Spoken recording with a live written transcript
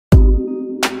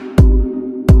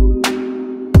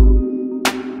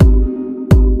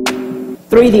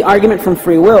3. The argument from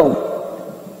free will.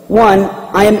 1.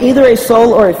 I am either a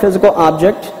soul or a physical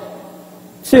object.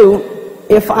 2.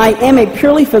 If I am a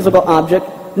purely physical object,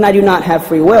 then I do not have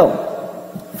free will.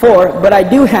 4. But I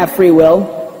do have free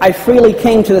will. I freely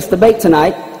came to this debate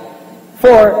tonight.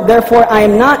 4. Therefore, I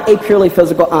am not a purely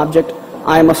physical object.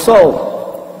 I am a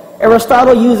soul.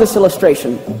 Aristotle used this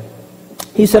illustration.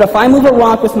 He said, if I move a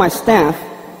rock with my staff,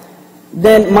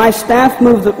 then my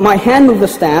hand moved the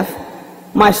staff,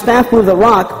 my staff moved the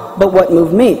rock, but what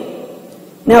moved me?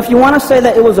 Now, if you want to say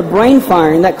that it was a brain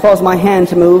firing that caused my hand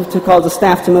to move, to cause the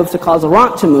staff to move, to cause the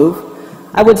rock to move,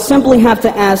 I would simply have to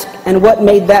ask, and what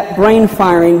made that brain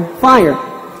firing fire?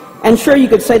 And sure, you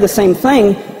could say the same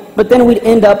thing, but then we'd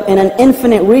end up in an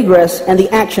infinite regress and the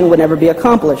action would never be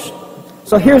accomplished.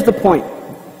 So here's the point.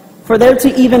 For there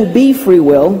to even be free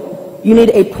will, you need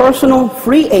a personal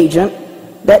free agent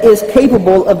that is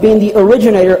capable of being the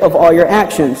originator of all your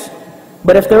actions.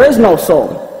 But if there is no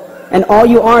soul, and all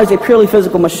you are is a purely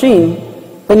physical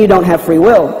machine, then you don't have free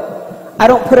will. I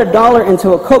don't put $1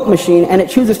 into a Coke machine and it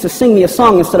chooses to sing me a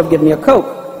song instead of giving me a Coke.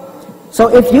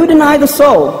 So if you deny the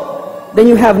soul, then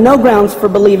you have no grounds for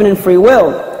believing in free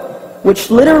will, which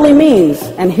literally means,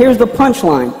 and here's the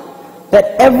punchline, that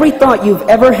every thought you've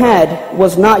ever had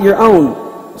was not your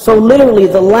own. So literally,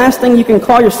 the last thing you can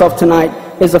call yourself tonight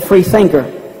is a free thinker.